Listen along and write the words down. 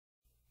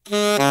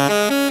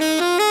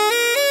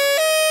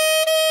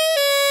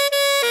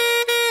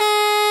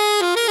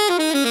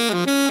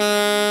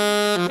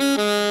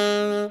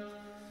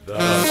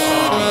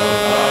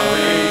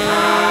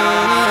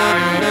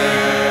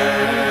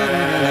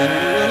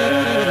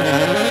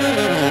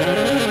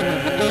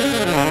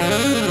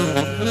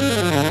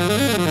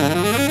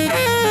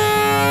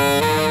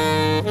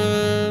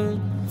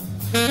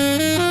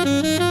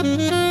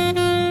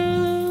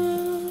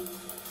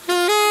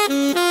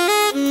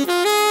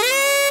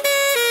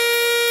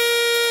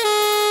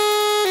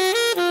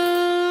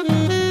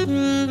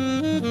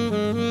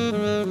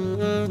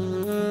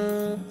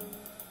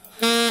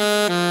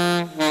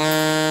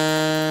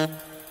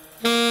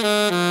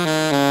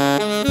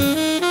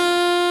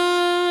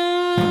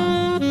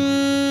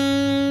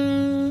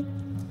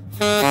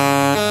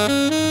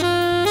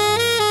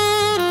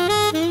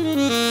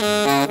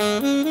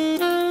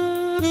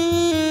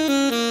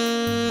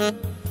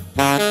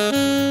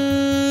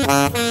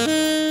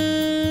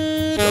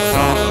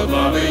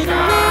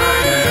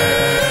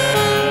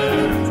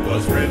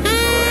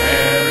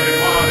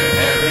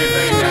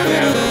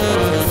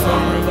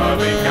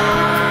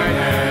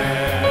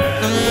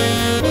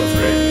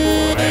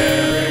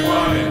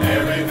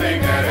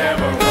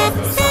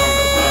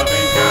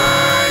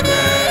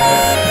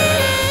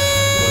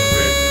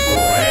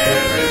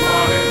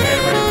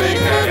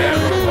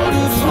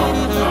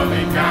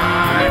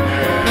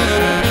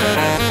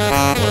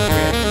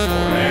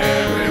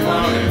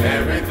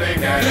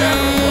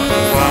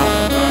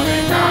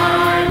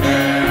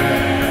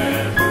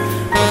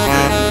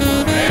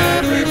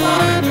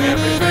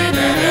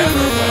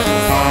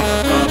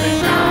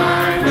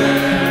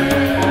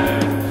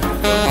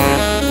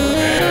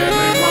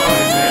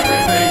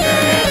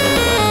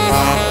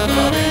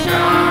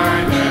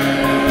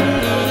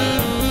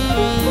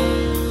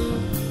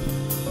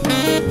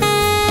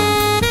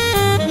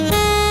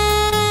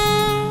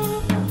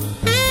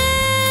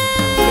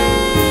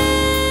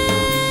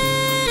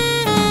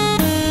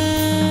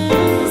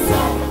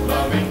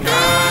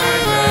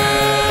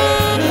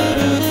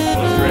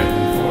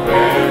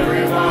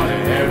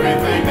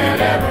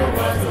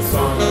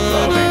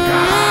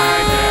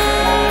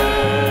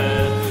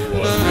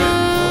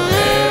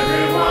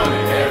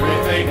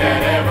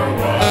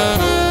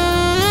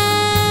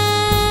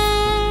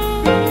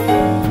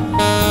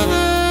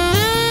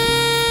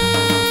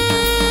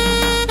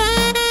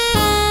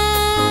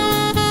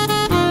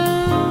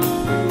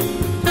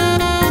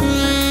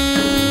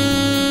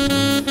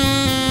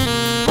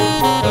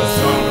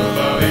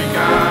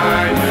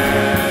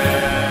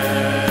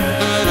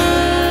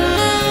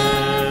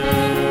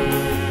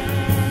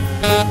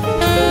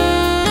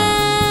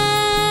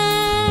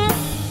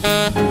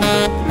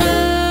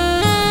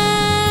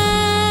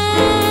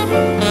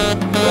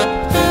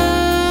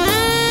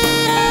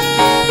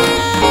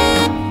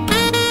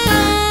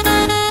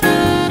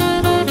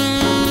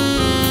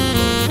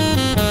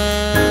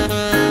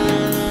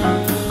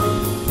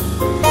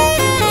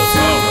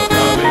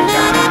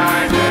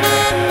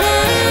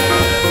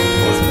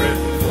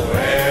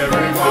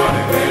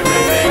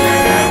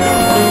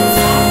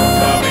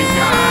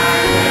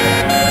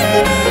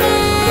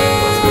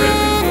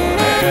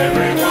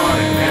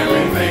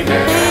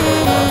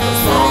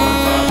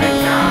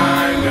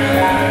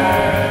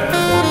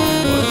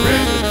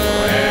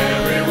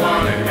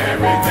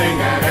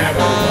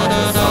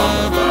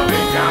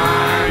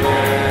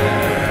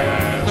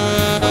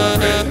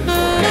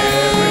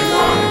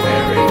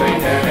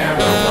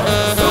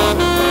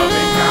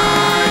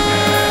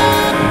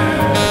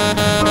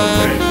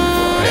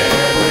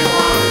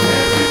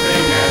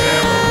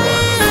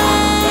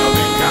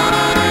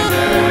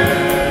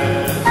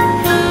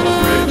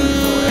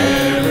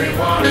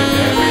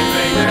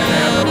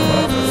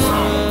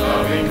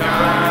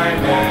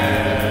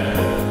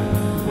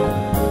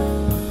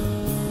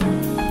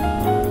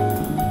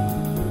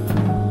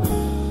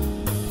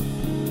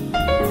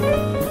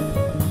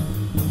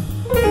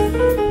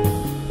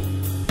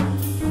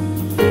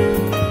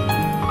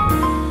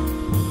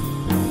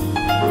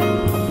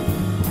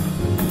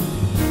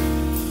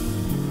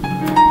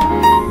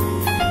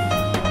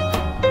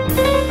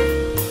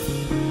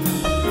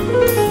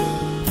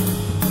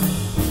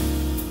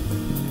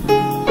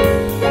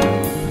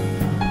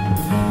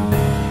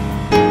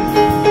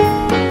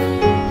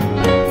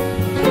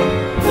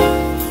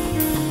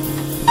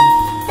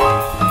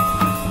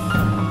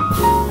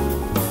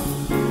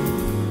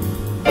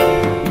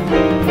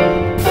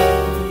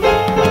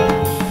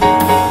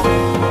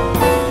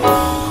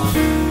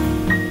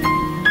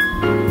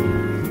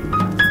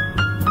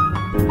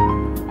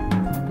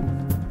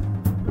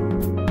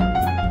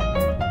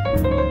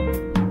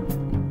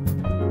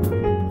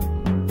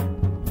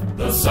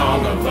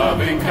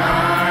loving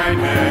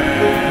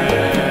kindness.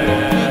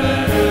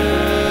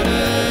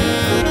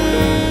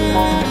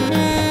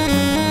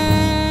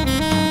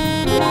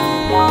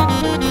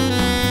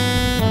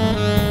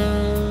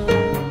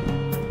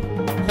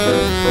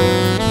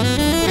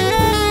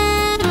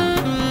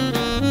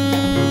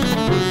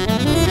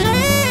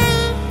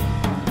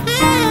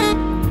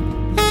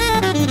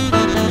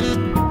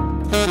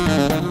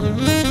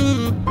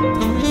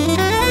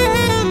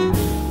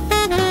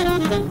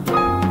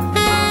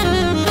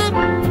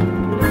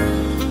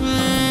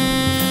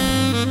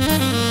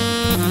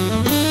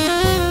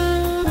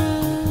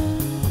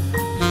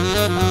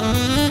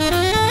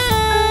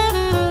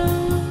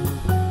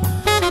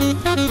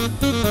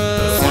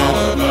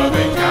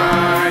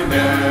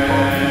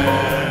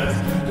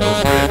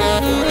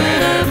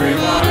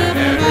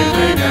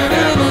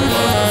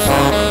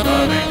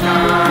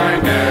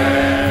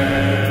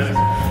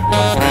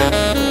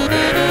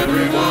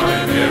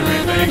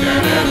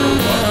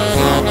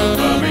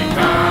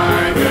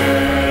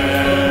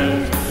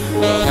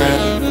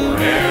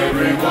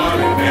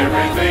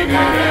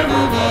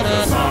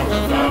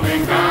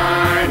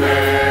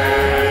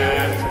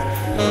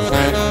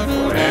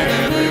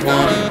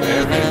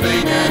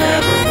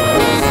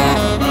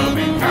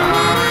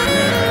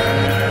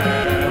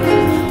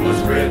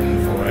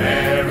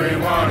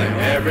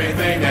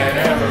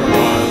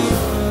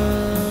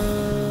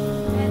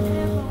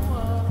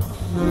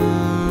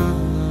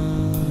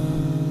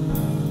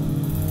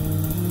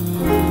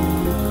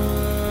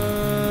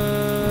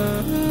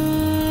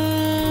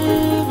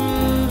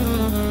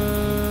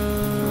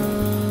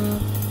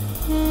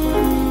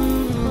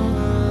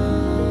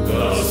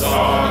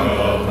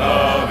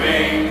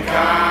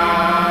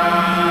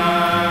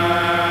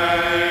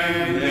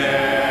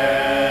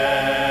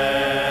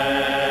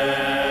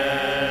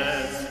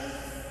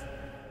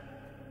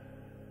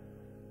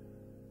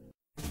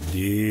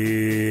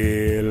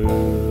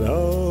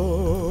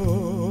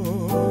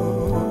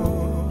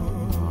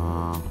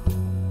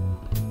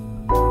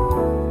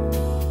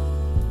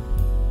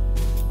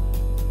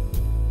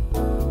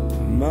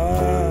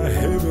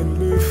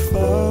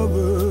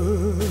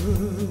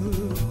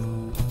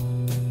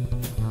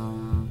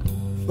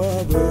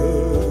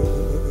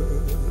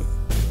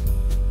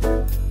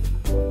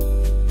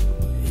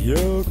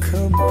 Your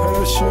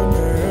compassion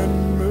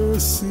and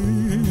mercy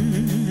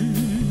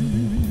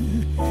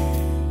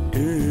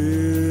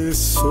is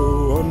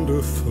so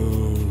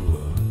wonderful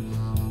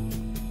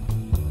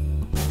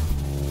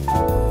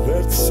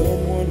that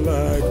someone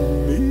like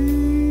me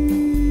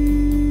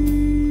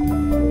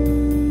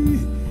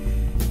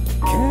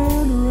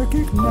can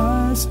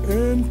recognize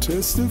and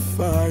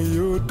testify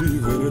your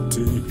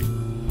divinity.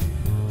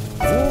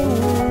 The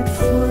word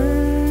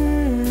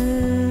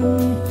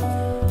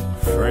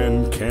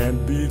friend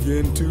can't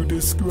begin to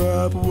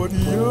describe what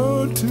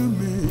you're to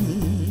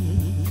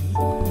me.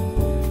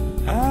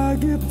 I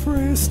give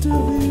praise to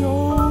thee,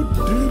 oh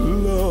dear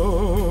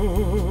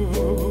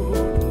Lord,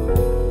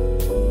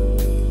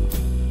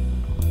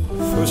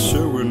 for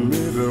showing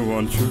me the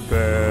one true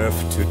path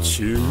to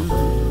choose.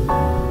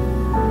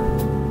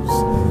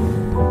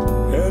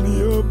 And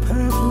your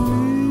path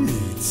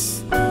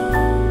leads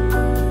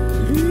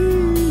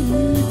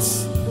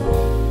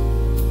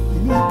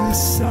me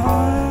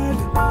beside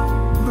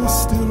the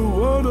still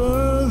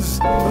waters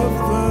of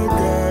thy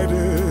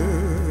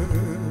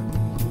guidance.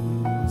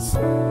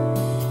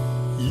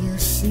 You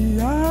see,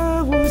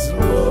 I was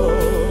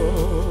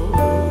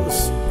lost,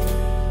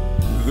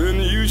 then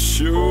you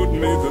showed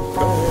me the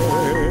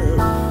path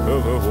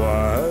of a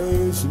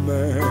wise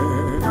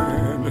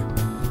man.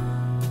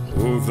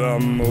 Oh, thou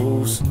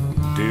most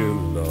dear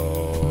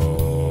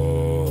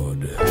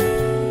Lord,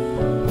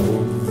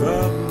 oh,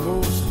 thou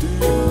most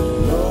dear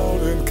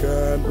Lord and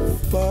kind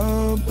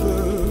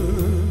Father,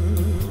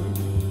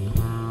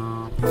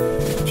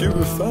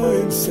 purify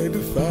and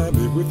sanctify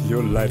me with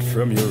your light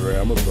from your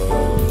realm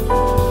above.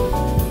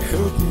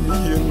 Help me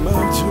in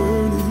my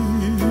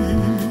journey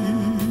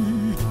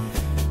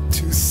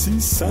to see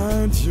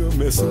signs your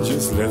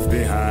messengers left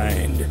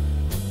behind.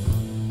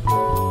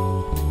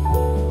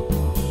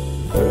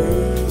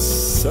 Their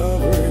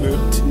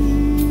sovereignty,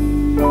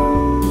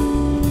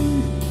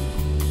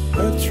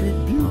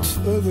 attributes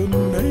of the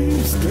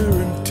names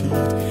guaranteed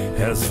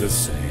as the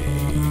same.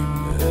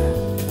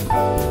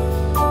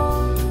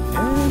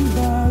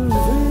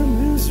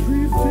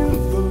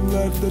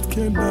 That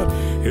cannot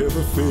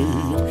ever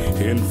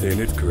fade,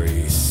 infinite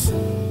grace.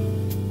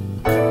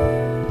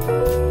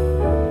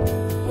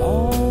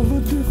 All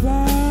the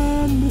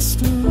divine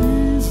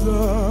mysteries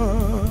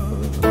are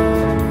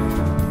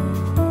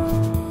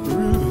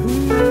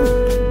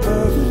revealed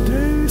by the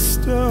day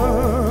star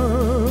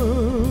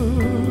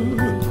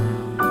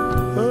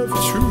of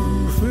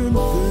truth in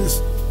this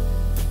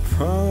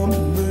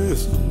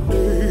promised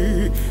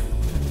day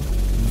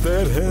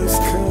that has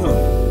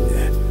come,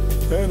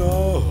 and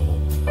all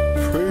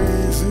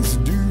is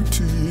due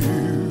to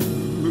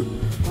you,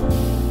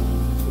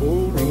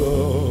 oh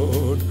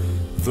Lord,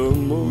 the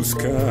most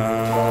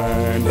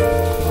kind,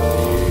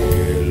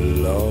 dear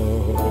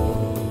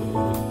Lord.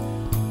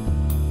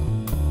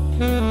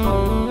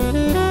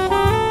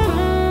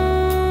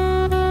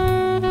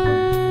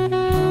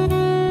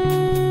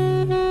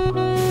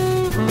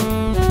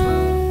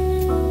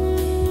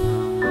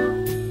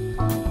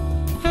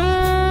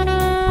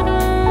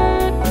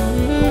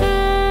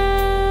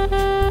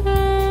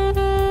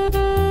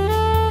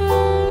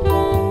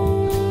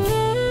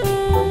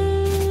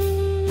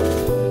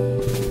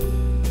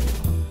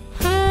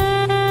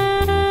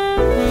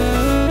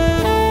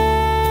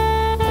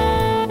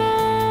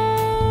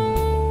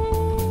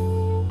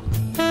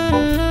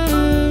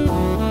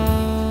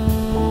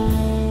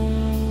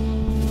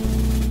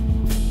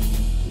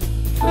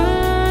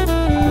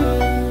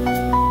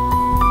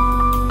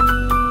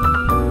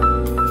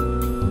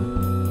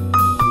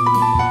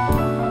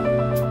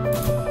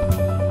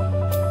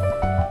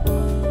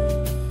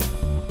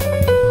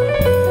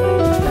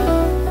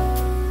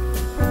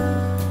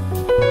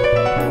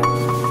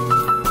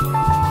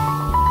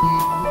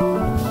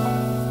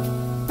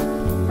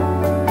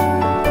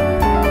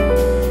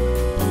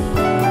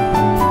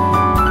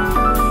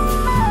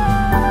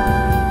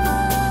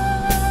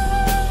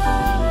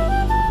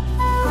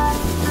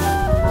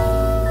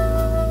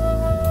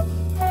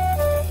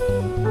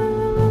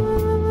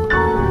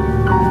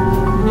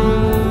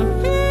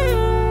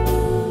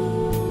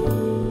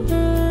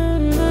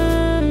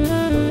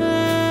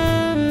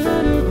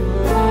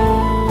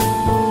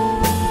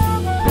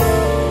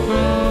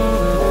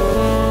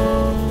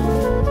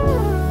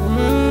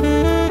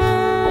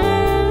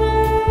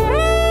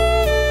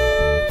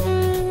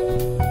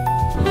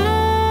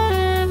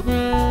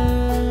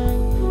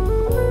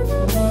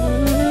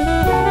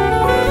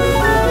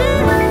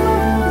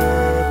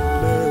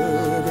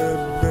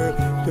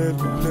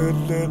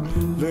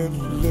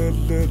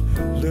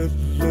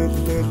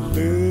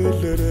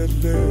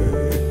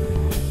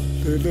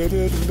 la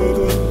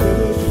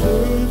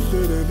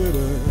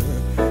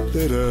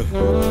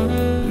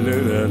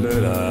la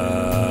la